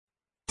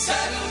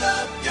Saddle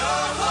up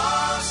your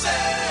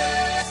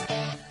horses.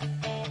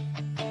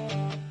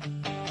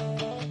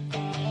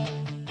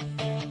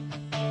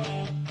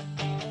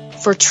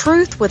 For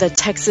truth with a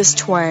Texas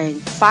twang,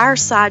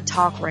 Fireside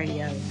Talk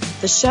Radio,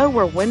 the show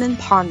where women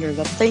ponder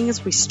the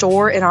things we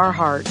store in our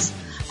hearts.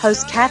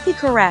 Host Kathy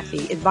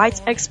Carafi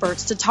invites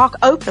experts to talk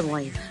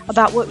openly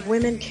about what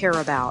women care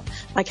about,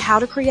 like how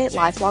to create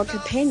lifelong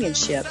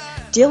companionship,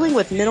 dealing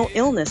with mental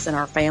illness in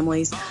our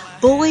families,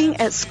 bullying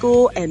at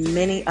school, and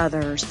many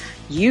others.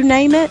 You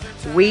name it,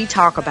 we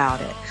talk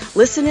about it.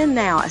 Listen in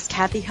now as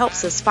Kathy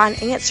helps us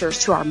find answers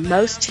to our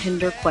most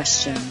tender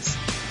questions.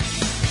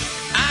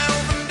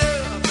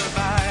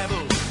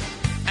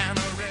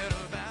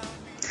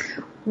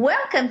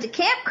 Welcome to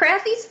Camp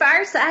Crafty's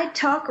Fireside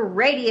Talk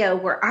Radio,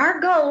 where our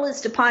goal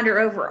is to ponder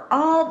over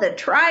all the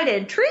tried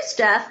and true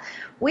stuff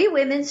we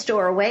women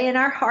store away in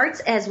our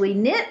hearts as we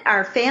knit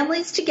our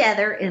families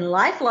together in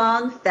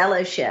lifelong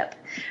fellowship.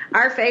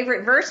 Our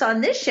favorite verse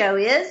on this show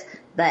is,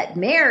 "But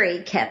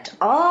Mary kept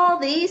all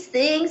these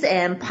things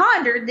and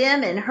pondered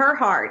them in her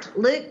heart."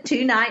 Luke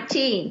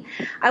 2:19.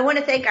 I want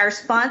to thank our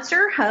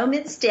sponsor, Home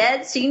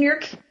Instead Senior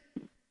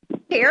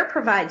Care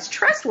provides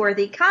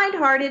trustworthy,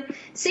 kind-hearted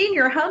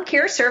senior home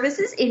care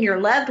services in your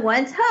loved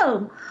one's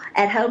home.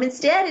 At Home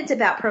Instead, it's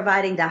about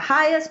providing the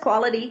highest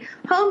quality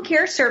home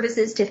care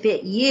services to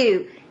fit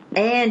you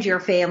and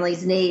your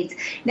family's needs.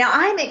 Now,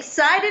 I'm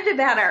excited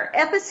about our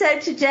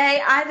episode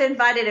today. I've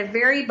invited a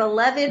very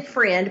beloved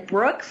friend,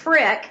 Brooke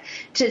Frick,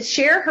 to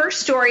share her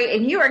story,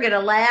 and you are going to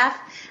laugh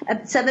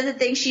at some of the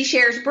things she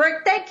shares.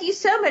 Brooke, thank you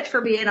so much for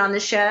being on the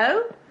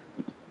show.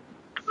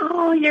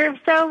 Oh, you're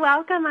so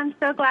welcome. I'm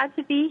so glad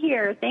to be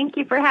here. Thank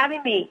you for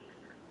having me.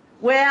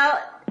 Well,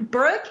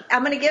 Brooke,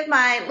 I'm going to give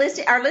our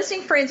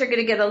listening friends are going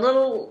to get a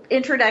little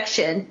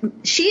introduction.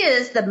 She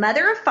is the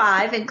mother of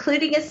 5,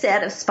 including a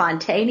set of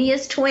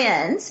spontaneous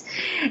twins,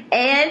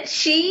 and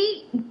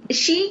she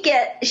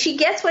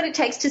gets what it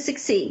takes to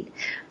succeed.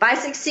 By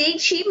succeed,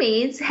 she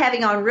means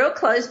having on real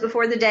clothes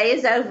before the day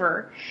is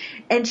over,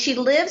 and she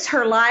lives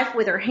her life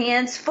with her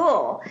hands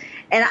full.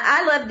 And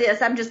I love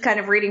this. I'm just kind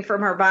of reading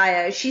from her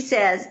bio. She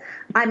says,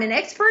 "I'm an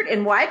expert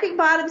in wiping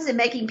bottoms and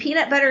making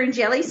peanut butter and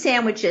jelly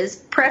sandwiches,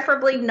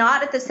 preferably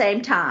not at the same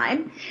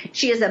time.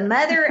 She is a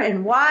mother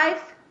and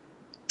wife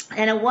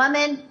and a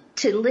woman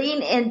to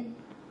lean in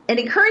and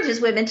encourages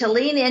women to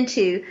lean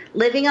into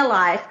living a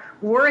life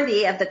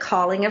worthy of the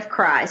calling of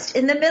Christ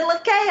in the middle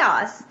of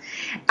chaos."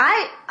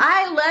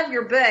 I love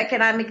your book,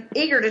 and I'm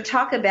eager to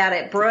talk about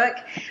it, Brooke.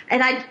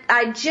 And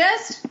I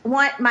just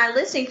want my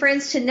listening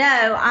friends to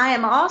know I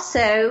am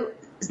also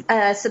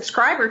a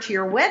subscriber to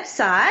your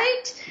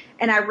website,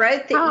 and I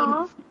wrote the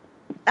email.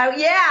 Oh,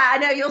 yeah, I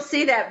know. You'll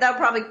see that. That'll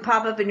probably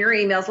pop up in your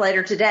emails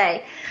later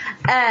today.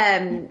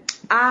 I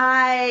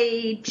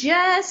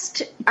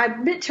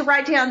meant to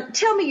write down,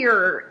 tell me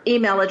your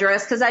email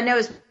address, because I know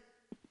as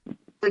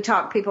we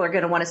talk, people are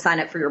going to want to sign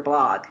up for your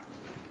blog.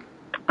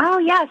 Oh,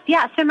 yes,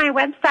 yeah. So my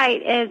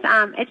website is,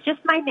 it's just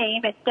my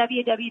name. It's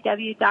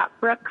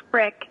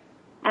www.brookefrick,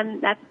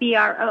 and that's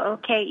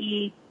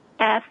BROOKEFRICK.com.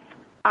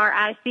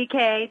 I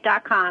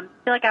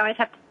feel like I always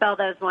have to spell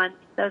those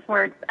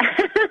words.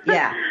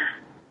 Yeah.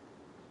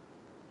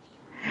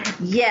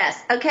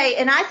 Yes. Okay.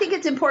 And I think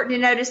it's important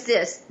to notice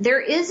this. There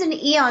is an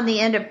E on the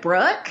end of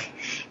Brooke,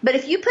 but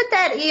if you put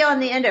that E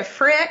on the end of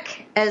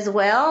Frick as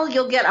well,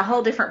 you'll get a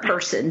whole different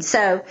person.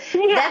 So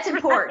that's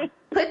important.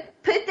 Right.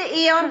 Put the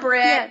E on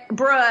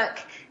Brooke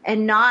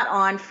and not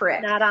on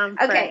Frick. Not on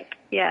Frick. Okay.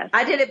 Yes.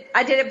 I did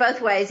it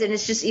both ways, and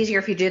it's just easier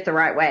if you do it the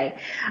right way.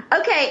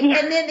 Okay. Yeah.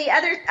 And then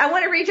I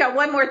want to read y'all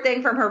one more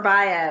thing from her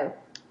bio,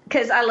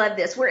 because I love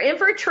this. We're in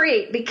for a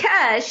treat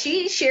because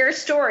she shares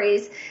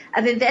stories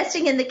of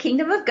investing in the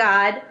kingdom of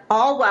God,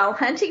 all while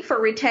hunting for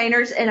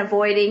retainers and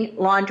avoiding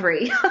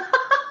laundry.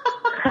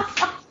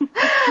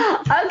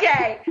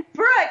 Okay,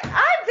 Brooke,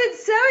 I've been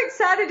so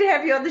excited to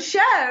have you on the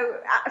show.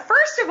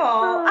 First of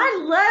all, I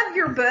love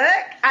your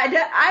book.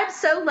 I'm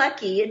so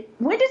lucky.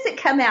 When does it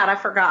come out? I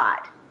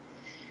forgot.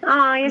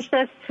 Oh, you're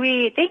so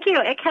sweet. Thank you.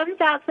 It comes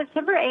out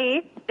September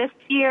 8th this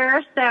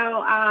year, so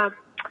I'm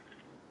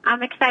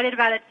excited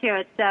about it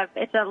too.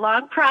 It's a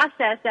long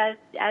process, as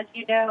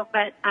you know,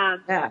 but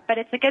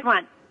it's a good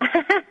one.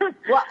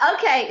 Well,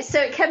 okay, so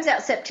it comes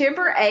out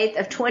September 8th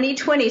of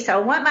 2020, so I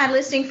want my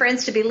listening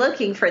friends to be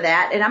looking for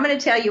that, and I'm going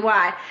to tell you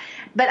why.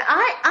 But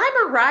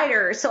I'm a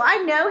writer, so I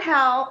know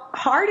how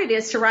hard it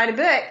is to write a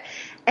book.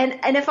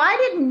 And if I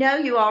didn't know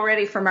you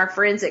already from our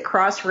friends at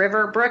Cross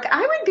River, Brooke,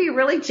 I would be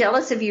really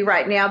jealous of you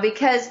right now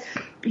because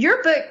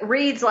your book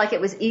reads like it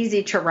was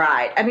easy to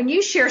write. I mean,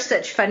 you share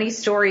such funny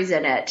stories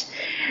in it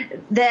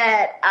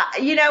that,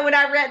 when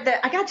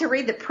I got to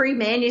read the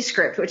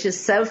pre-manuscript, which is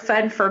so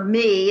fun for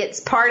me. It's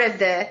part of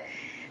the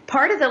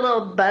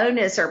little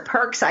bonus or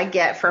perks I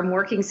get from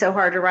working so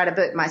hard to write a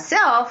book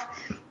myself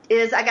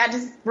is I got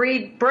to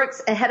read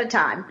Brooke's ahead of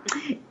time.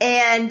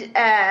 And, but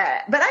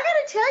I got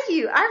to tell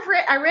you,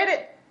 I read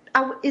it.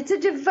 It's a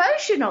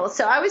devotional,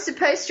 so I was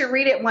supposed to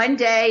read it one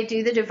day,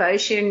 do the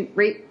devotion,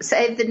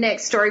 save the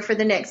next story for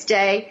the next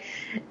day,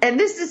 and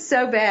this is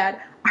so bad.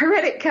 I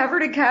read it cover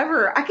to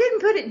cover. I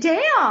couldn't put it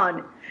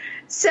down.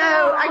 So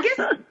I guess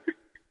I'm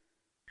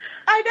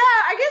going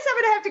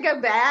to have to go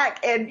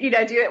back and,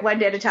 do it one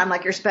day at a time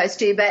like you're supposed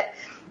to. But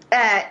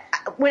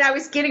when I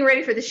was getting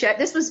ready for the show,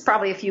 this was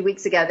probably a few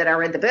weeks ago that I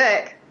read the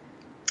book.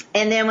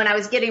 And then when I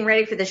was getting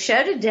ready for the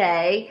show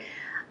today,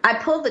 I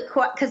pulled the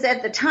quote, because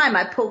at the time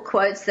I pulled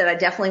quotes that I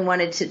definitely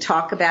wanted to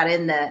talk about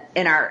in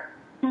our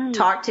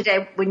talk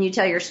today when you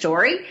tell your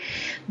story.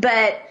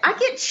 But I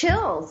get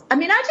chills. I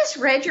mean, I just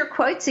read your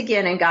quotes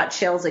again and got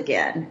chills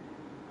again.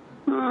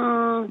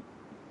 I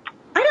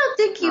don't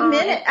think you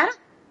meant it. I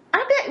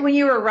bet when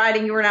you were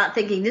writing, you were not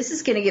thinking this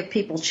is going to give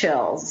people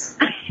chills.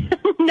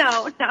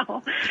 No.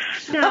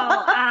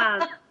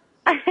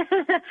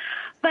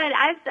 But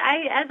as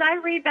I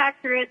read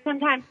back through it,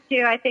 sometimes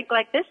too, I think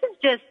like this is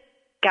just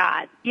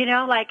God,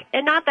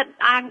 and not that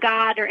I'm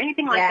God or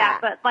anything like that,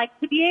 but like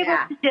to be able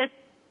to just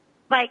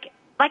like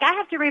I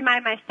have to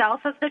remind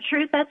myself of the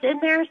truth that's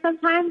in there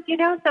sometimes,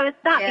 so it's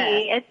not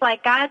me. It's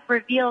like God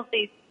reveals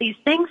these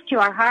things to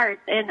our hearts,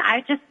 and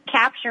I just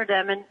captured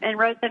them and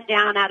wrote them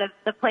down out of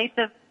the place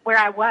of where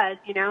I was,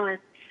 and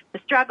the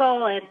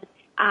struggle and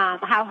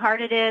how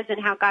hard it is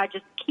and how God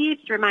just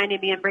keeps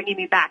reminding me and bringing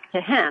me back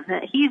to him,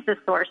 that he's the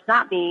source,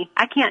 not me.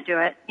 I can't do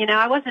it.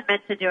 I wasn't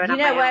meant to do it on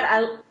my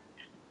own.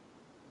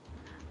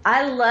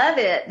 I love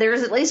it.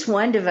 There's at least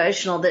one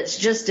devotional that's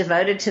just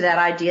devoted to that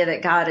idea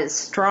that God is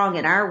strong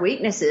in our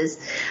weaknesses.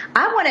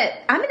 I'm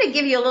going to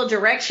give you a little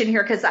direction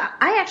here because I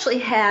actually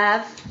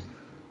have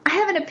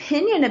an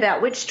opinion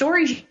about which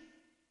stories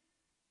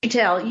you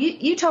tell.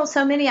 You told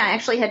so many, I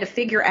actually had to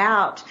figure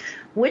out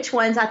which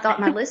ones I thought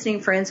my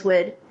listening friends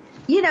would,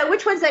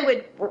 which ones they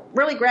would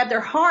really grab their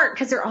heart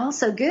because they're all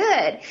so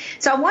good.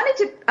 So I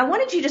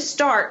wanted you to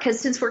start because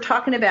since we're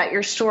talking about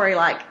your story,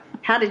 like,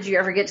 how did you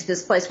ever get to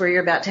this place where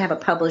you're about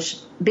to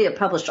be a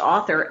published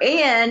author?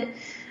 And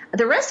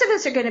the rest of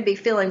us are going to be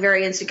feeling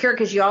very insecure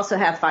because you also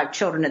have 5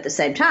 children at the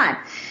same time.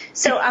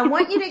 So I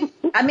want you to,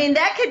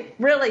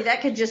 that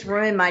could just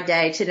ruin my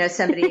day to know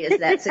somebody is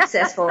that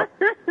successful,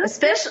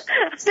 especially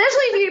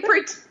if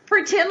you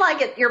pretend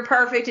like you're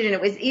perfect and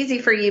it was easy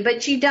for you,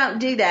 but you don't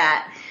do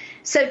that.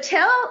 So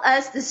tell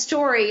us the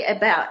story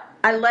about,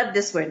 I love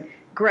this one,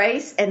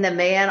 Grace and the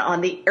man on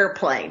the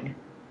airplane.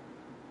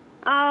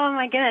 Oh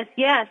my goodness,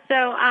 yeah.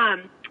 So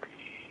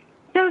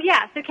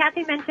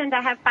Kathy mentioned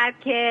I have 5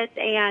 kids,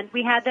 and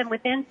we had them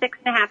within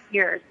 6.5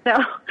 years. So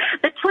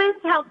the twins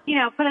helped,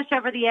 put us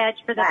over the edge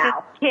for the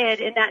 5th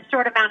kid in that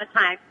short amount of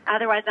time.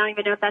 Otherwise, I don't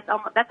even know if that's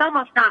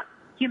almost not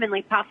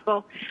humanly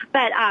possible.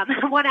 But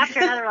one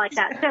after another like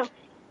that. So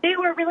they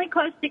were really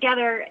close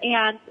together,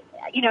 and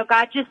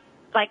God just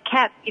like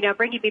kept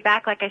bringing me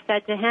back, like I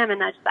said, to Him,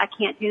 and I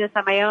can't do this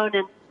on my own.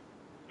 And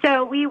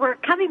so we were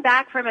coming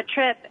back from a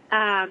trip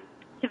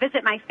to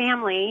visit my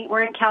family.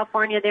 We're in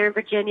California, they're in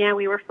Virginia.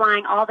 We were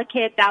flying all the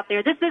kids out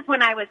there. This is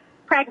when I was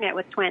pregnant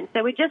with twins.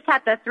 So we just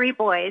had the 3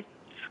 boys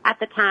at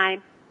the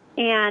time.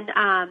 And,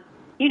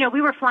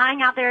 we were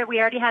flying out there. We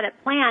already had it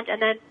planned.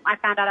 And then I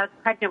found out I was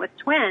pregnant with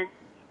twins.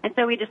 And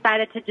so we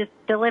decided to just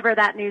deliver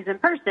that news in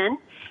person.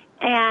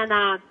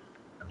 And,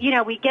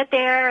 we get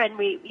there and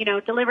we,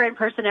 deliver in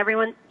person.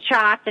 Everyone's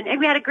shocked. And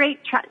we had a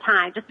great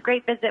time, just a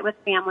great visit with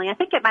family. I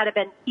think it might have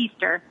been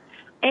Easter.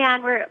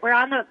 And we're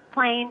on the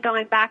plane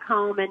going back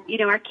home, and,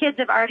 our kids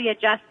have already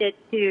adjusted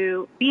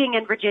to being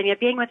in Virginia,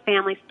 being with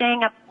family,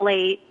 staying up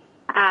late,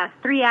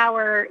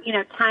 3-hour,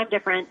 time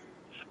difference.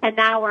 And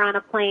now we're on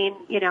a plane,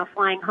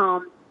 flying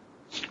home.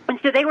 And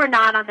so they were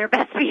not on their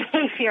best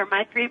behavior,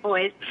 my 3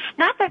 boys.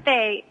 Not that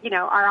they,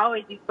 are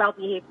always these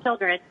well-behaved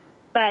children,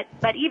 but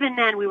even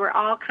then we were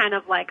all kind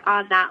of like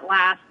on that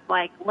last,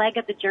 like, leg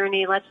of the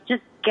journey. Let's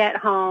just get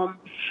home.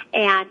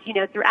 And,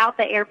 throughout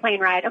the airplane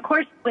ride, of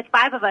course, with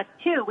 5 of us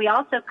too, we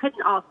also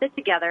couldn't all sit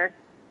together.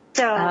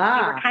 So we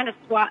were kind of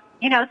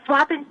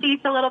swapping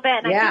seats a little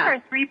bit. And I think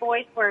our 3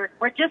 boys were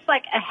just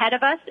like ahead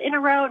of us in a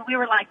row, and we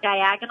were like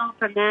diagonal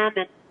from them.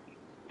 And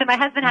so my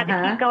husband had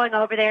to keep going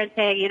over there and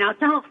saying,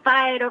 don't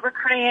fight over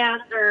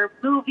crayons or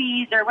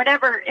movies or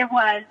whatever it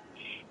was.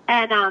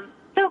 And,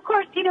 so of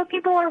course,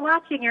 people are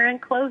watching. You're in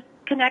close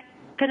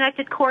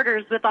connected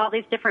quarters with all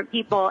these different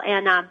people.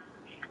 And,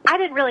 I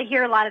didn't really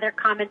hear a lot of their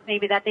comments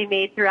maybe that they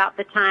made throughout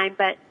the time,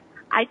 but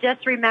I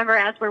just remember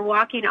as we're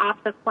walking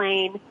off the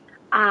plane,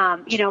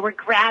 we're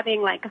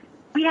grabbing, like,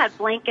 we had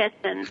blankets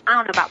and I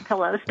don't know about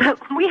pillows, but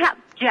we have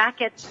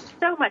jackets,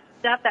 so much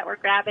stuff that we're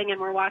grabbing, and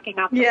we're walking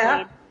off the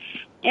plane.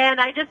 And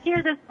I just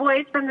hear this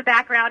voice from the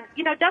background,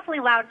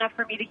 definitely loud enough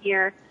for me to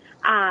hear,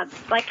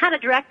 like kind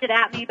of directed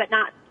at me, but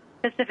not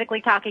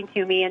specifically talking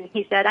to me. And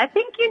he said, "I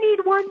think you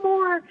need one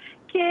more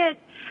kid."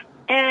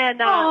 And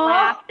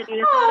laughed, and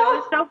he thought it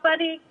was so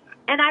funny.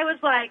 And I was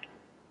like,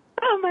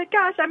 oh my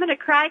gosh, I'm going to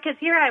cry, because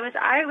here I was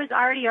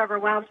already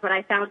overwhelmed when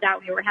I found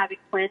out we were having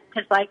twins,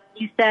 because like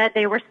you said,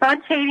 they were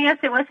spontaneous.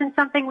 It wasn't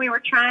something we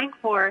were trying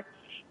for.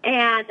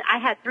 And I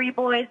had 3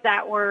 boys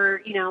that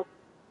were,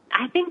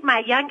 I think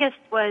my youngest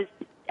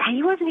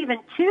he wasn't even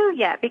 2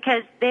 yet,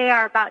 because they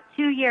are about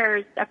 2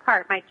 years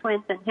apart, my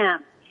twins and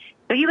him.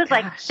 So he was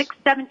like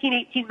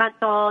 17, 18 months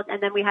old,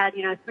 and then we had,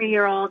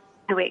 4-year-old,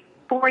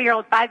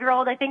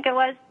 5-year-old, I think it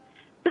was.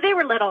 So they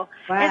were little.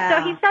 Wow. And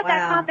so he said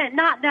that comment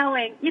not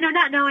knowing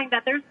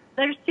that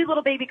there's 2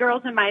 little baby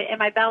girls in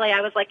my belly. I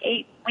was like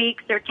 8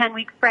 weeks or 10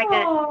 weeks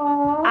pregnant.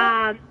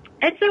 And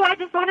so I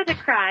just wanted to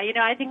cry.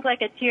 I think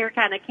like a tear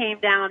kind of came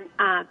down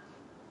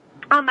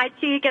on my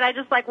cheek, and I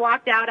just like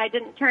walked out. I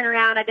didn't turn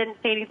around. I didn't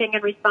say anything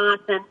in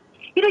response. And,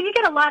 you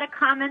get a lot of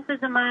comments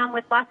as a mom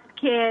with lots of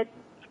kids.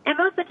 And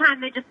most of the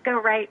time they just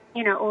go right,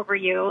 over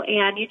you,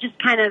 and you just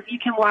you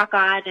can walk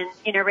on and,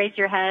 raise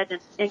your head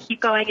and keep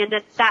going.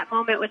 And that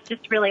moment was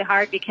just really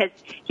hard because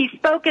he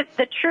spoke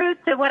the truth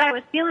to what I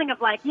was feeling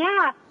of like,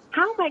 yeah,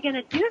 how am I going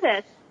to do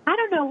this? I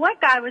don't know what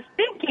God was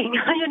thinking.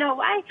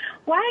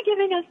 Why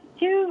giving us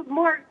 2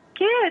 more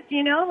kids?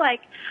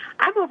 Like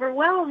I'm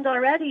overwhelmed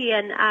already.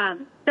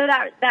 And, so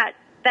that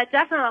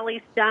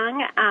definitely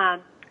stung.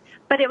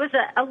 But it was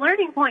a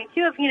learning point,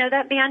 too, of,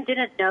 that man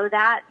didn't know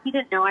that. He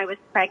didn't know I was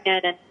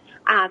pregnant. And,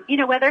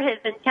 whether his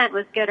intent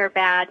was good or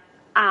bad,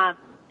 I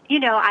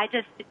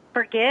just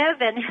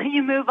forgive and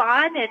you move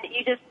on and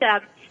you just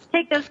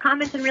take those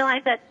comments and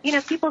realize that,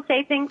 people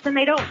say things and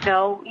they don't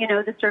know,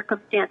 the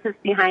circumstances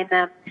behind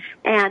them.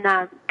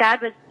 And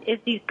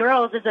these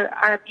girls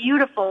are a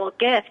beautiful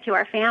gift to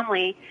our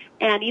family.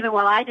 And even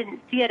while I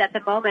didn't see it at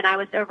the moment, I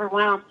was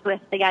overwhelmed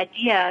with the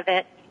idea of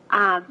it.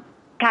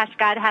 Gosh,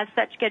 God has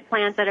such good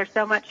plans that are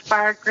so much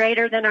far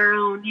greater than our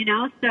own,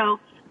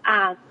 So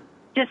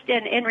just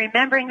in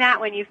remembering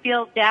that when you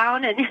feel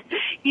down and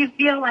you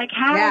feel like,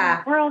 how in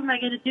the world am I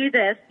going to do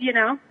this,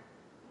 I'm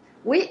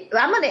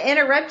going to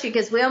interrupt you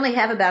because we only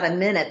have about a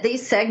minute.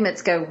 These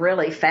segments go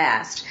really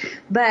fast.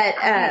 But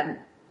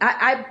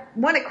I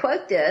want to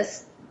quote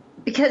this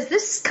because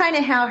this is kind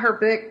of how her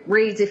book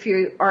reads. If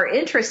you are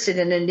interested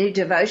in a new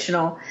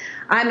devotional,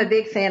 I'm a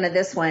big fan of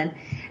this one.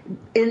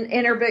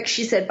 In her book,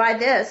 she said, by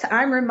this,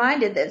 I'm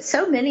reminded that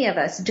so many of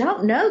us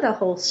don't know the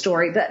whole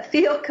story, but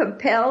feel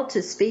compelled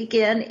to speak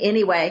in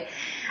anyway.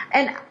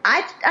 And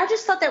I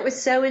just thought that was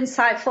so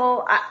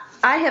insightful.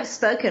 I have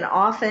spoken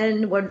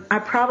often when I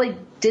probably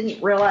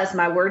didn't realize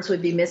my words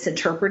would be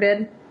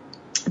misinterpreted.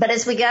 But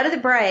as we go to the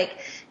break,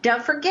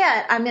 don't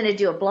forget, I'm going to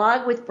do a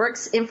blog with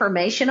Brooke's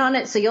information on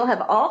it, so you'll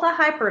have all the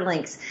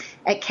hyperlinks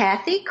at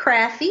Kathy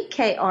Krafve,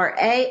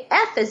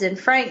 Kraf as in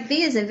Frank,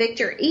 V as in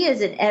Victor, E as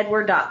in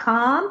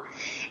Edward.com.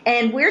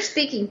 And we're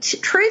speaking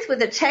truth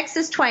with a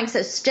Texas twang,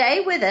 so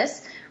stay with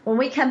us. When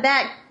we come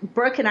back,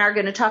 Brooke and I are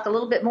going to talk a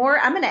little bit more.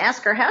 I'm going to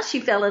ask her how she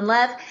fell in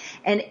love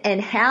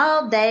and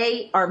how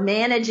they are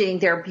managing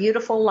their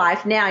beautiful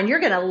life now. And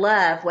you're going to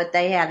love what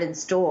they have in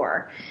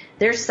store.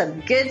 There's some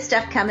good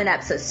stuff coming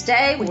up, so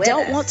stay with us. We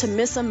don't want to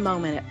miss a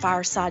moment at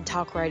Fireside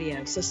Talk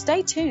Radio, so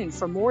stay tuned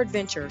for more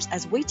adventures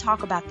as we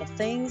talk about the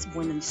things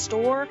women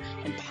store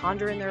and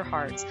ponder in their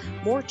hearts.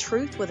 More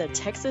truth with a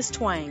Texas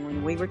twang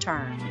when we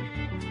return.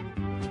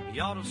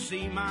 You ought to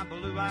see my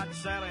blue-eyed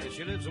Sally.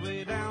 She lives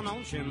way down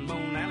on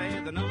Shinbone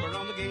Alley. The number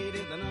on the gate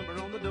is the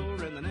number on the door,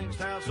 and the next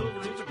house over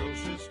is a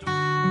grocery store.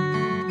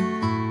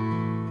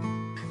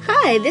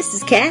 Hi, this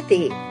is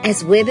Kathy.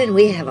 As women,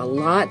 we have a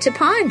lot to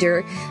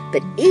ponder,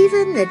 but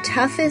even the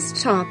toughest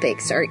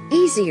topics are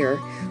easier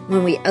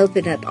when we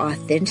open up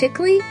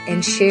authentically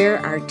and share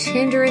our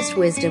tenderest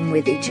wisdom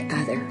with each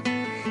other.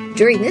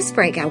 During this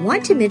break, I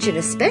want to mention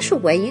a special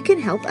way you can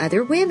help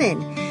other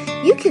women.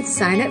 You can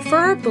sign up for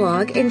our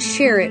blog and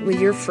share it with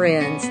your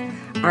friends.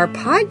 Our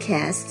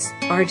podcasts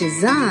are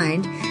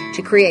designed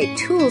to create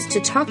tools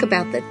to talk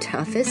about the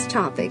toughest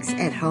topics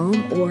at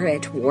home or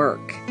at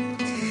work.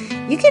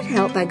 You can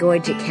help by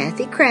going to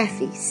Kathy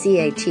Krafve,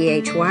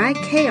 CathyKraf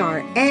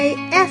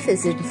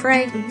as in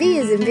Frank, V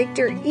as in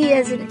Victor, E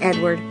as in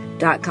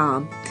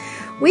Edward.com.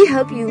 We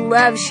hope you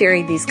love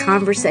sharing these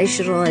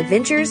conversational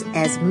adventures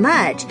as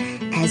much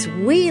as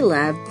we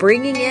love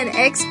bringing in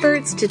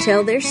experts to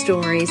tell their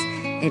stories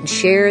and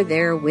share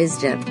their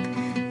wisdom.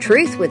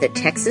 Truth with a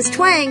Texas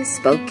twang,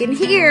 spoken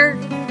here.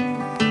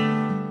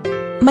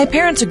 My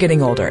parents are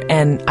getting older,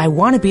 and I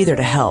want to be there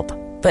to help.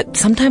 But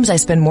sometimes I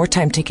spend more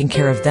time taking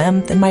care of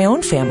them than my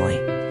own family.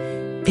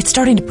 It's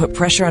starting to put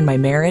pressure on my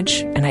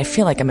marriage, and I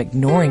feel like I'm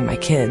ignoring my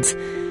kids.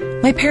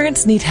 My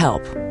parents need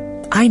help.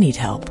 I need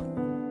help.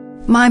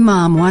 My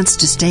mom wants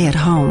to stay at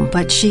home,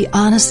 but she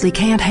honestly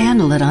can't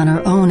handle it on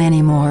her own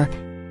anymore.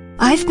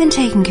 I've been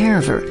taking care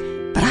of her,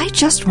 but I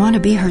just want to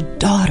be her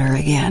daughter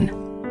again.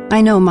 I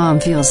know Mom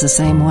feels the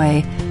same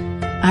way.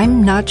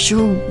 I'm not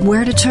sure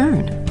where to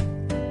turn.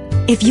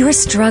 If you're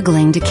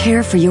struggling to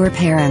care for your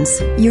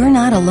parents, you're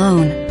not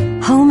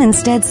alone. Home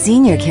Instead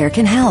Senior Care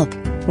can help.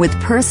 With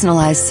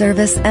personalized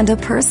service and a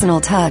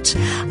personal touch,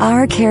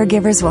 our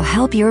caregivers will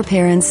help your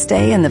parents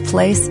stay in the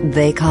place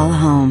they call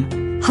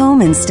home.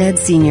 Home Instead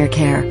Senior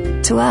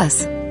Care. To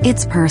us,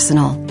 it's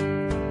personal.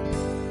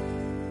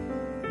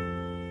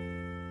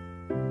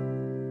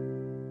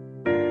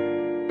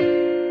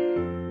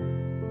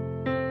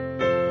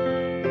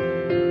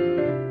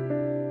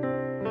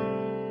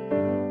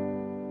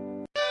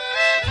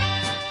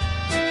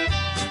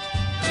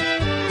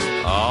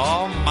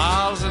 Oh,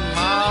 miles and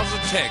miles of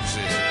Texas.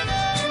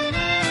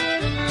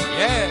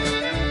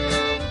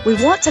 We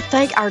want to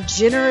thank our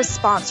generous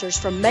sponsors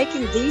for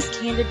making these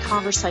candid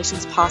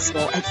conversations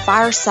possible at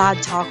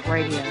Fireside Talk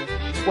Radio,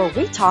 where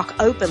we talk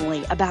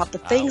openly about the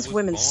things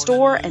women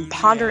store and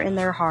ponder in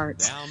their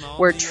hearts,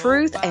 where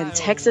truth and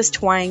Texas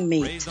twang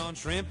meet. On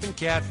shrimp and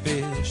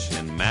catfish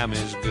and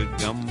Mammy's good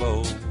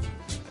gumbo.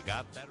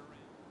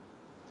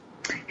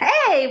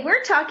 Hey,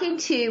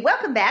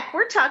 welcome back.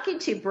 We're talking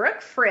to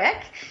Brooke Frick.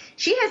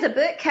 She has a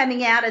book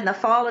coming out in the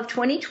fall of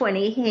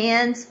 2020,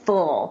 Hands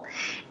Full.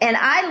 And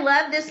I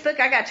love this book.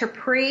 I got to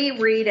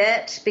pre-read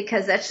it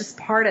because that's just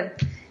part of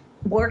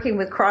working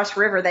with Cross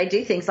River. They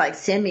do things like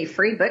send me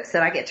free books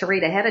that I get to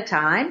read ahead of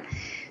time.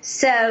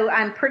 So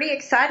I'm pretty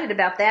excited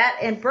about that.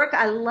 And Brooke,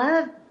 I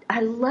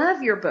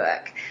love your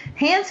book.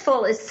 Hands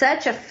Full is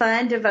such a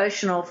fun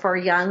devotional for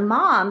young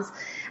moms.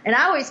 And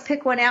I always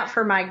pick one out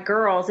for my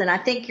girls, and I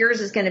think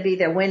yours is going to be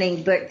the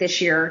winning book this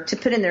year to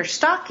put in their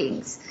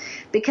stockings,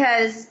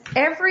 because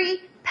every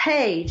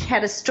page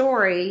had a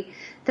story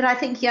that I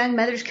think young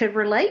mothers could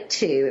relate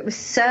to. It was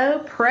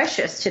so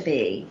precious to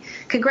me.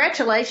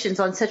 Congratulations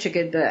on such a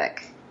good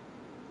book.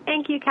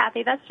 Thank you,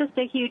 Kathy. That's just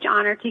a huge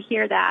honor to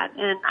hear that,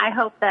 and I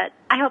hope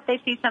they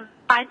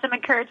find some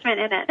encouragement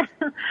in it.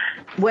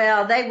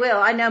 Well, they will.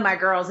 I know my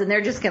girls, and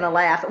they're just going to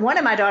laugh. One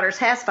of my daughters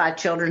has 5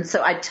 children,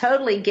 so I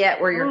totally get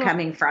where you're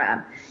coming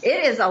from.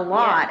 It is a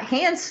lot.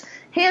 Yeah.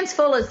 Hands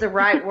Full is the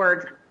right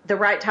word, the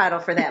right title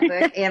for that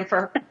book, and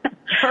for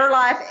her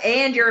life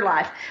and your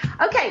life.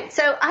 Okay,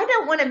 so I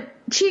don't want to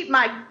cheat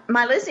my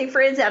listening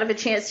friends out of a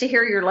chance to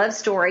hear your love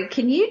story.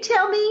 Can you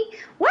tell me,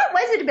 what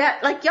was it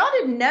about? Like, y'all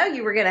didn't know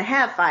you were going to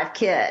have 5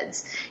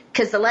 kids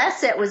because the last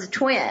set was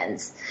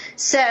twins.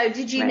 So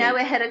did you know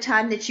ahead of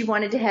time that you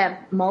wanted to have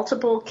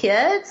multiple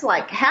kids?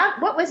 Like,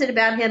 what was it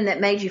about him that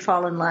made you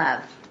fall in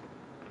love?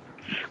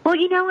 Well,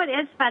 you know what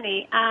is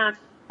funny?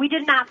 We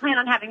did not plan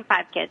on having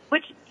 5 kids,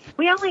 which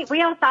we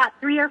all thought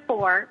 3 or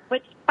 4,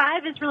 which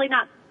 5 is really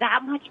not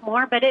that much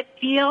more, but it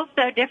feels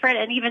so different,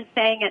 and even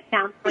saying it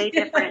sounds way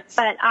different.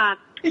 But I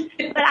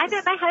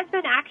met my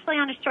husband actually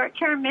on a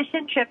short-term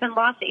mission trip in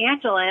Los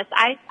Angeles.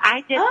 I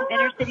did some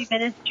inner-city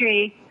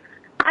ministry.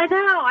 I know.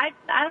 I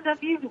don't know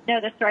if you know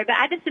this story, but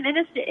I did some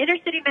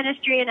inner-city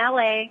ministry in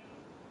L.A.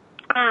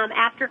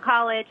 After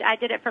college. I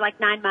did it for like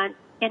 9 months,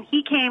 and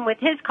he came with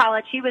his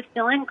college. He was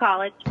still in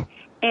college,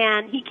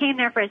 and he came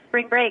there for his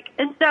spring break.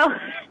 And so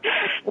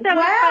It's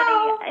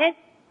funny.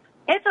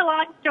 It's a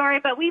long story,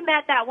 but we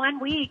met that one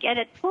week, and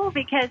it's cool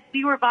because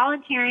we were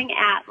volunteering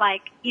at,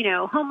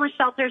 homeless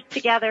shelters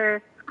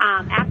together,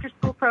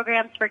 after-school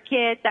programs for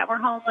kids that were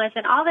homeless,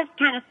 and all this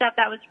kind of stuff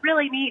that was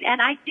really neat.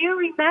 And I do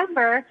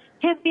remember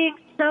him being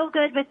so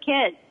good with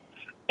kids.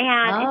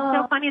 And it's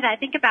so funny that I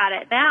think about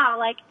it now.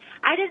 Like,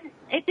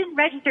 it didn't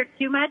register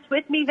too much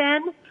with me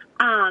then.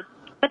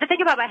 But the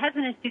thing about my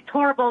husband is he's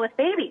horrible with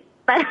babies.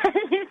 But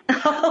he's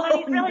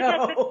really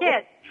good with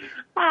kids.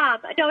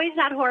 No, he's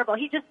not horrible.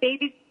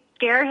 Babies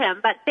scare him.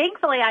 But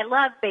thankfully, I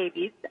love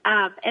babies.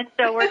 And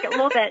so we're a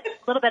little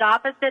bit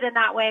opposite in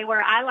that way,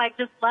 where I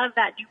just love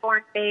that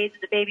newborn phase,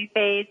 the baby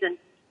phase, and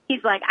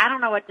he's like, I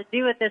don't know what to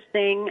do with this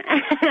thing.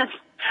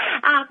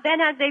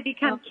 Then as they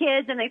become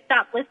kids and they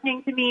stop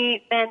listening to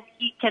me, then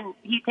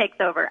he takes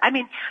over. I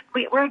mean,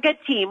 we're a good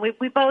team.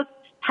 We both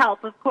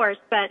help, of course,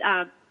 but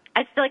I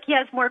feel like he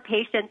has more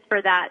patience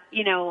for that,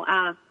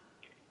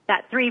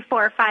 that 3,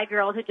 4,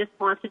 5-year-old who just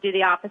wants to do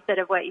the opposite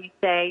of what you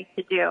say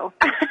to do.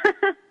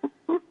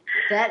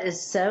 That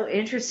is so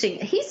interesting.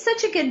 He's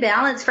such a good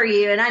balance for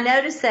you. And I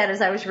noticed that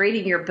as I was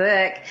reading your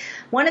book.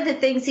 One of the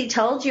things he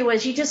told you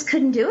was you just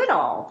couldn't do it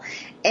all,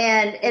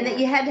 and that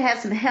you had to have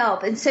some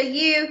help. And so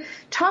you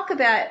talk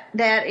about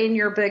that in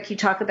your book. You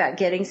talk about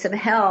getting some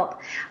help.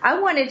 I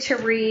wanted to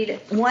read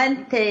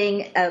one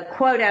thing, a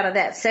quote out of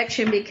that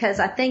section, because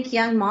I think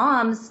young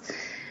moms,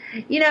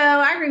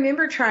 I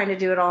remember trying to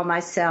do it all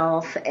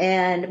myself,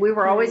 and we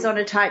were always on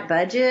a tight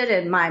budget,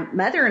 and my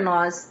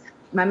mother-in-law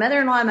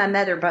and my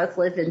mother both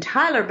lived in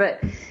Tyler,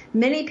 but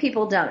many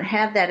people don't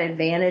have that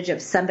advantage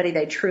of somebody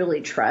they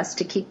truly trust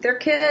to keep their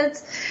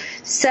kids.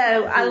 So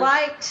I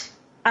liked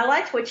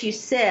what you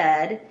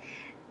said.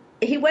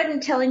 He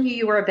wasn't telling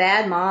you were a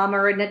bad mom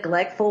or a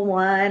neglectful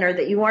one, or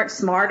that you weren't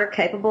smart or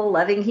capable,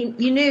 loving.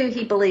 You knew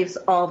he believes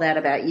all that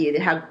about you,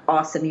 how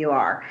awesome you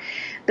are.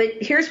 But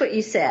here's what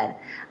you said.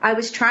 I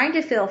was trying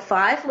to fill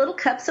 5 little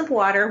cups of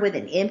water with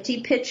an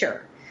empty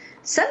pitcher.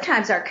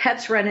 Sometimes our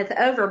cups runneth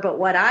over, but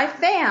what I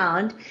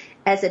found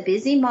as a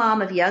busy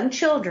mom of young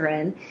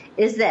children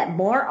is that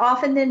more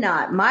often than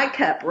not, my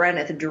cup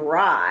runneth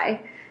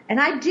dry, and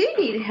I do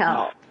need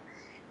help.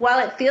 While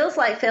it feels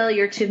like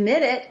failure to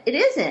admit it, it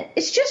isn't.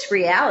 It's just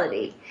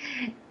reality.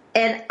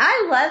 And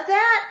I love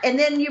that. And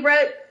then you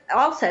wrote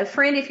also,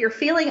 friend, if you're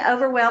feeling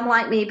overwhelmed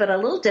like me but a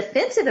little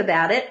defensive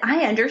about it,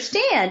 I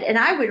understand. And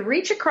I would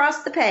reach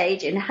across the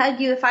page and hug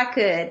you if I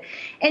could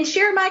and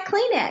share my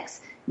Kleenex.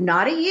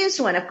 Not a used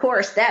one, of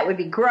course. That would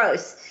be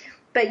gross.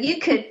 But you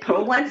could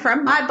pull one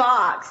from my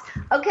box.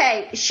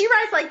 Okay, she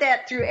writes like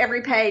that through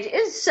every page.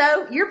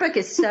 Your book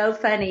is so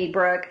funny,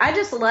 Brooke. I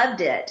just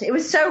loved it. It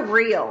was so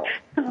real.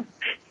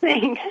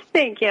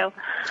 Thank you.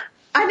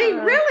 I mean,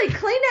 really,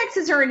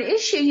 Kleenexes are an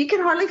issue. You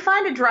can hardly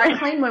find a dry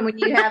clean one when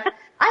you have.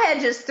 I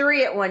had just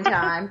 3 at one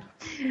time.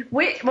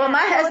 My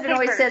husband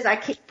always says I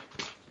can't.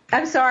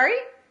 I'm sorry?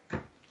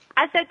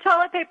 I said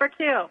toilet paper,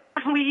 too.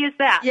 We use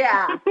that.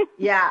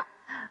 Yeah.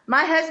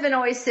 My husband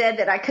always said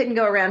that I couldn't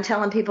go around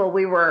telling people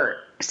we were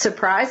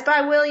surprised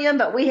by William,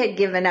 but we had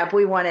given up.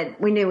 We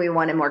knew we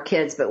wanted more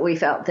kids, but we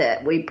felt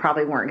that we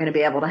probably weren't going to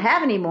be able to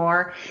have any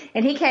more.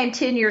 And he came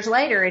 10 years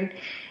later, and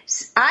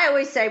I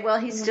always say, well,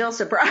 he's still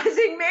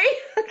surprising me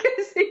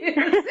because he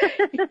is.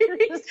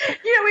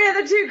 We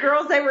had the 2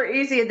 girls, they were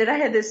easy, and then I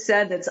had this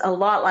son that's a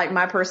lot like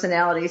my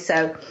personality,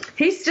 so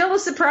he's still a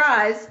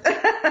surprise.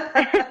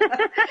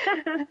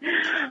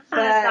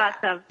 That's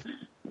awesome.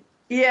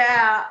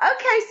 Yeah.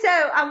 Okay. So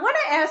I want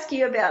to ask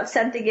you about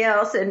something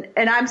else, and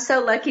I'm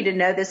so lucky to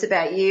know this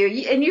about you.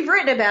 And you've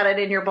written about it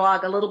in your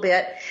blog a little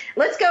bit.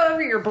 Let's go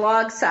over your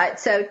blog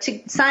site. So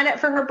to sign up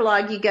for her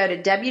blog, you go to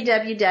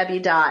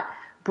www.Brooke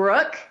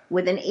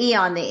with an E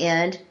on the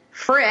end,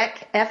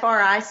 Frick,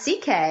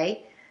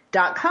 FRICK.com.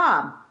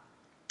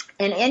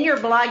 And in your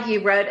blog, you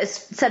wrote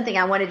something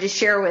I wanted to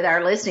share with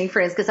our listening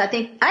friends, because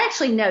I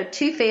actually know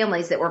 2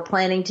 families that were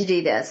planning to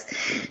do this.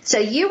 So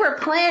you were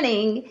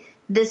planning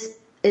this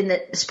in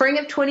the spring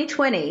of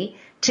 2020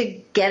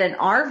 to get an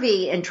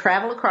RV and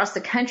travel across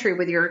the country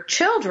with your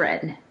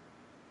children.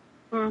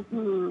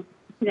 Mm-hmm.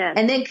 Yes.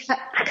 And then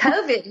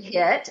COVID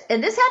hit,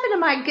 and this happened to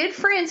my good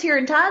friends here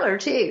in Tyler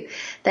too.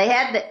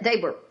 They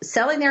were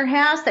selling their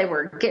house, they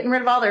were getting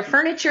rid of all their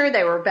furniture,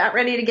 they were about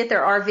ready to get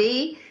their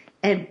RV,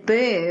 and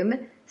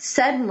boom,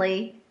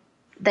 suddenly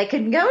they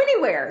couldn't go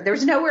anywhere. There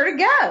was nowhere to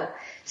go.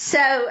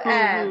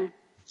 So,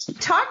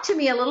 talk to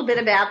me a little bit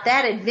about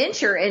that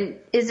adventure, and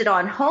is it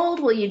on hold?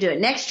 Will you do it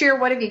next year?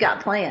 What have you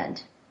got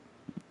planned?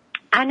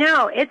 I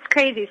know, it's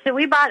crazy. So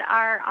we bought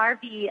our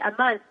RV a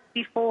month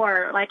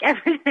before, like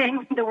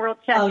everything, the world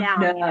shut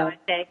down, I'd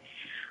say.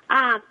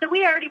 So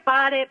we already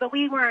bought it, but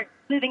we weren't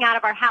moving out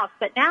of our house.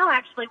 But now,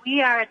 actually,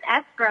 we are in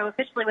escrow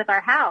officially with our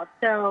house.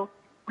 So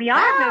we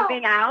are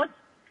moving out.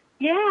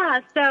 Yeah,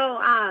 so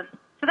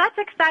that's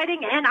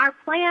exciting. And our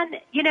plan,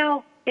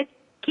 it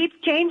keeps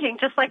changing,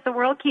 just like the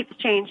world keeps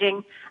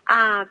changing.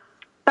 But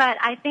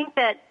I think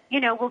that,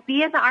 we'll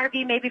be in the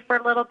RV maybe for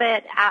a little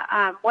bit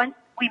once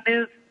we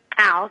move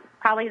out,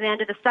 probably the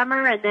end of the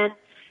summer, and then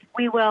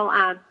we will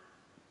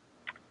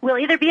we'll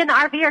either be in the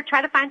RV or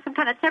try to find some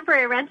kind of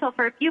temporary rental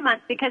for a few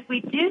months, because we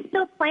do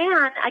still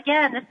plan,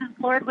 again, this is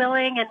Lord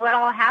willing and what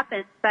all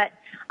happens, but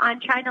I'm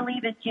trying to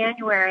leave in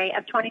January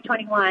of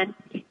 2021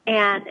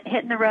 and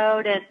hitting the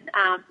road and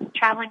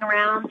traveling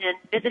around and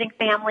visiting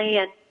family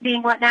and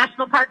seeing what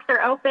national parks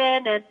are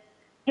open and,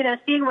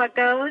 seeing what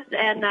goes.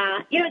 And,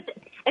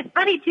 it's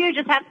funny, too,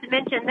 just have to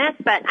mention this,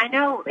 but I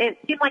know it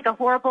seemed like a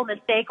horrible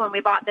mistake when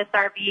we bought this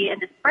RV in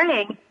the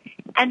spring.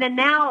 And then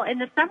now in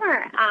the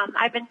summer,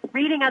 I've been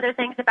reading other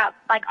things about,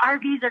 like,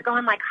 RVs are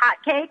going like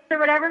hotcakes or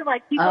whatever.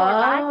 Like, people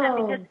are buying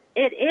them because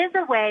it is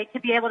a way to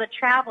be able to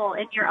travel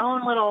in your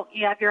own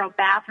you have your own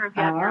bathroom,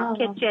 you have your own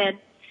kitchen,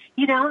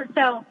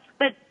 so,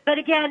 but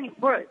again,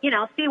 we're,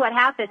 see what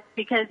happens,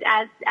 because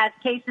as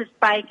cases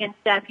spike and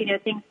stuff,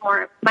 things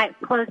might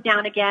close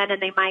down again, and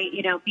they might,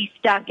 be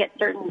stuck at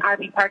certain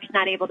RV parks,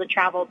 not able to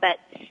travel. But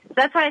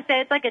that's why I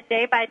say it's like a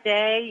day by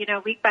day,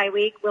 week by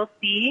week, we'll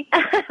see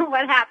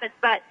what happens.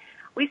 But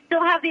we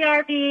still have the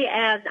RV,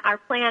 and our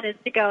plan is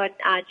to go in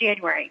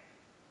January.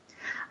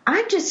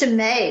 I'm just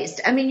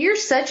amazed. I mean, you're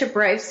such a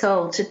brave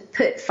soul to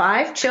put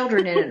 5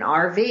 children in an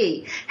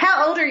RV.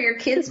 How old are your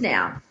kids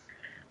now?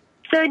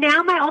 So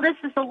now my oldest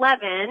is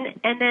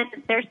 11, and then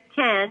there's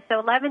 10. So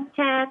 11,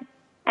 10,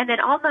 and then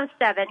almost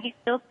 7. He's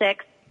still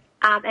 6.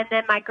 And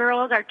then my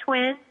girls are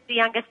twins. The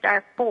youngest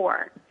are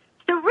 4.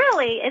 So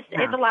really, it's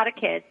a lot of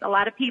kids, a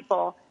lot of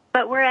people.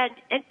 But we're at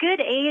a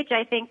good age,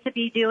 I think, to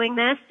be doing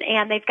this,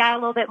 and they've got a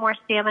little bit more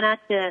stamina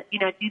to,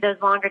 do those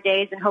longer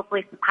days and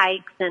hopefully some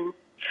hikes.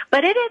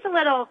 But it is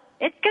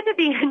it's going to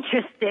be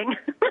interesting.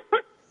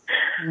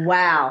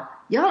 Wow.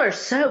 Y'all are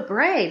so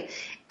brave.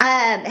 You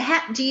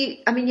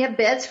have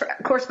beds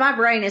of course, my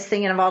brain is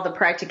thinking of all the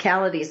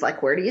practicalities,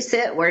 like where do you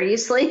sit? Where do you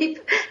sleep?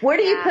 Where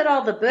do you put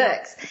all the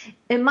books?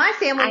 In my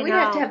family, we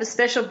have to have a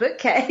special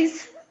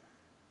bookcase.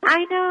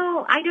 I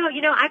know.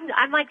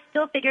 I'm like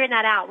still figuring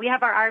that out. We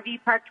have our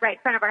RV parked right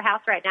in front of our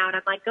house right now, and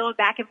I'm like going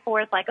back and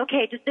forth, like,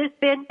 okay, does this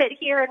bin fit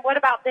here? And what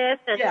about this?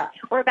 And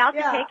we're about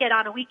to take it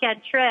on a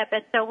weekend trip.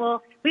 And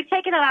so we've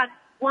taken it on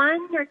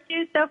 1 or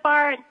 2 so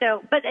far. And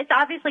so, but it's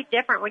obviously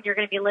different when you're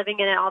going to be living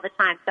in it all the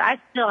time. So I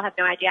still have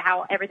no idea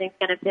how everything's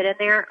going to fit in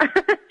there.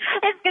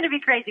 It's going to be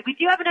crazy. We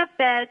do have enough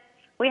beds.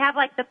 We have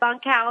like the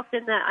bunkhouse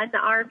in the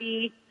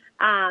RV.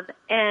 And,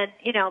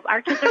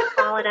 our kids are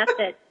small enough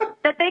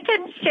that they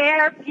can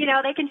share,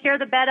 they can share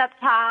the bed up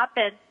top,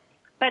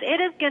 but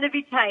it is going to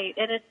be tight,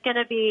 and it's going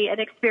to be an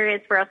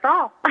experience for us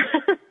all.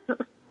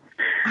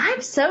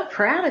 I'm so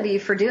proud of you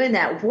for doing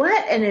that.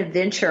 What an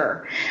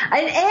adventure.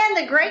 And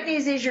the great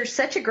news is you're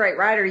such a great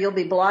writer. You'll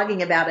be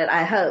blogging about it,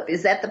 I hope.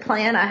 Is that the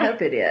plan? I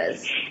hope it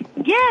is.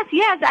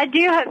 Yes, I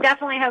do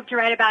definitely hope to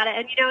write about it.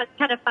 And, you know, it's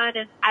kind of fun.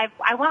 And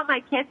I want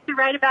my kids to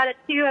write about it,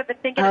 too. I've been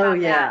thinking about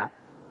that.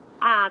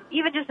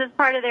 Even just as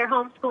part of their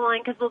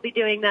homeschooling, because we'll be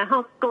doing the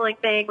homeschooling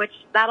thing, which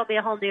that'll be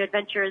a whole new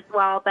adventure as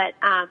well. But,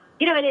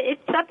 you know,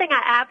 it's something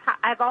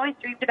I've always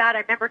dreamed about. I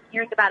remember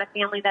hearing about a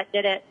family that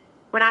did it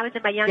when I was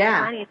in my younger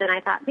 20s, and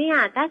I thought,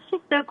 man, that's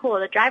just so cool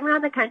to drive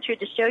around the country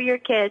to show your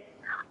kids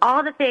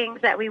all the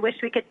things that we wish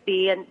we could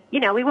see. And, you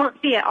know, we won't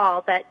see it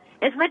all, but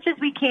as much as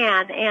we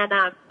can. And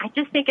I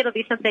just think it'll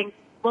be something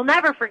we'll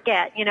never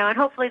forget, you know, and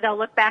hopefully they'll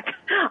look back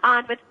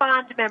on with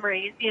fond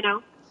memories, you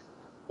know.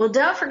 Well,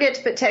 don't forget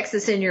to put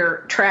Texas in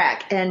your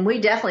track, and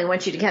we definitely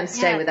want you to come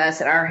stay with us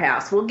at our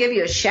house. We'll give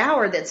you a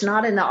shower that's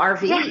not in the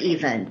RV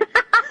even.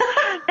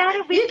 That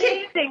would be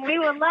amazing. We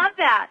would love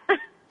that.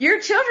 Your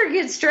children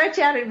can stretch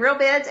out in real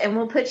beds, and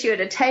we'll put you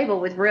at a table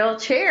with real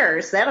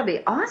chairs. That'll be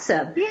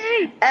awesome.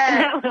 Yay.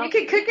 You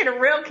can cook in a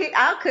real kitchen.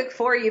 I'll cook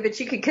for you, but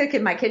you can cook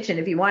in my kitchen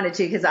if you wanted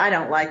to, because I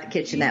don't like the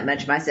kitchen that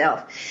much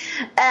myself.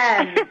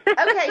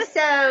 Okay,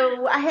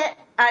 so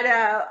I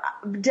know.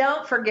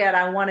 Don't forget,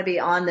 I want to be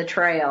on the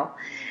trail.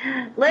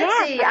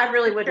 Let's see. I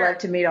really would love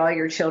to meet all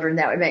your children.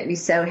 That would make me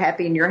so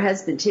happy, and your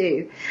husband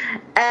too.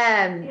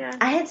 I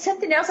had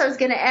something else I was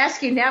going to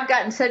ask you. Now I've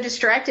gotten so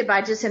distracted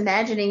by just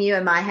imagining you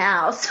in my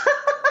house.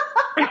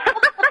 Well,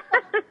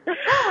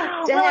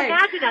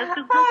 imagine us,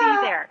 because we'll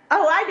be there.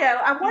 Oh, I know.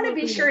 I want to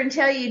be sure and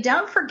tell you,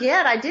 don't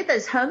forget, I did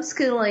this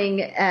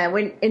homeschooling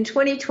when in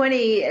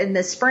 2020 in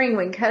the spring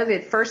when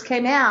COVID first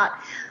came out.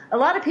 A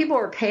lot of people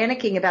were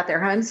panicking about their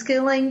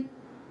homeschooling,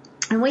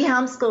 and we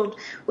homeschooled.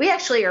 We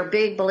actually are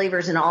big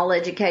believers in all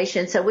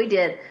education, so we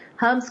did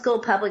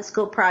homeschool, public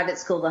school, private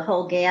school, the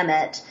whole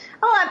gamut.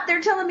 Oh,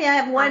 they're telling me I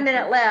have 1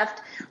 minute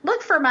left.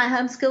 Look for my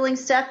homeschooling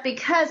stuff,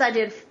 because I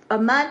did a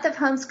month of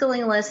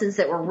homeschooling lessons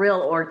that were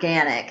real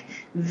organic,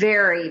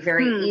 very,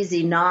 very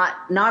easy, not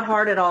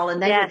hard at all,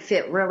 and they would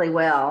fit really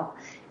well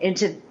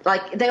into,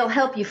 like, they'll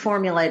help you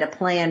formulate a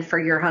plan for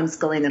your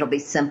homeschooling that'll be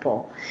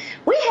simple.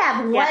 We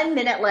have 1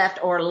 minute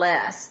left or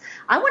less.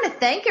 I want to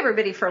thank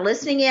everybody for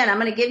listening in. I'm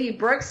going to give you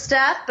Brooke's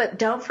stuff, but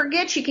don't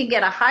forget you can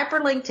get a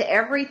hyperlink to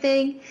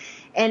everything,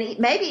 and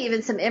maybe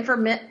even some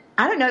information.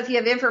 I don't know if you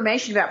have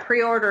information about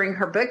pre-ordering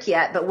her book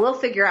yet, but we'll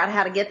figure out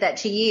how to get that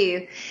to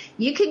you.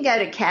 You can go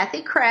to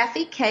Kathy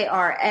Kraffe,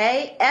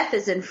 K-R-A-F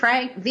as in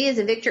Frank, V as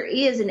in Victor,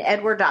 E as in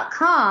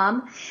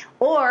Edward.com,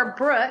 or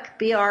Brooke,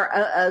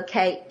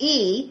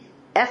 B-R-O-O-K-E,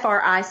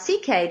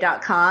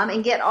 Frick.com,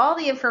 and get all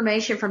the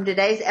information from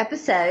today's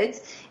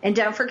episodes. And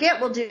don't forget,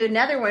 we'll do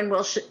another one.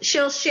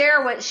 She'll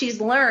share what she's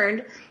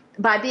learned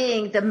by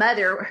being the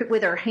mother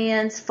with her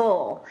hands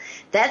full.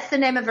 That's the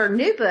name of her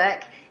new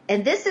book,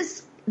 and this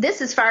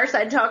is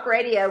Fireside Talk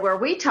Radio, where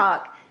we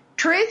talk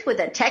truth with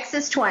a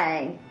Texas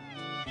twang.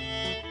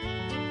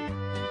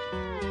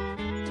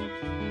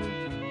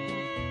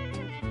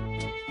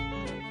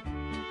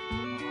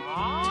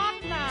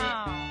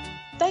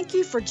 Thank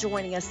you for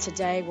joining us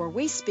today, where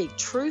we speak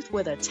truth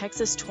with a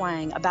Texas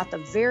twang about the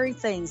very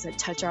things that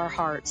touch our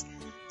hearts.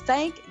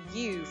 Thank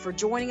you for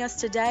joining us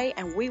today,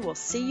 and we will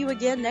see you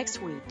again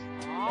next week.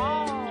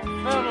 Oh,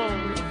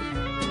 fellows,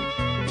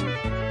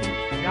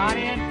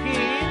 Johnny and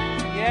Keith.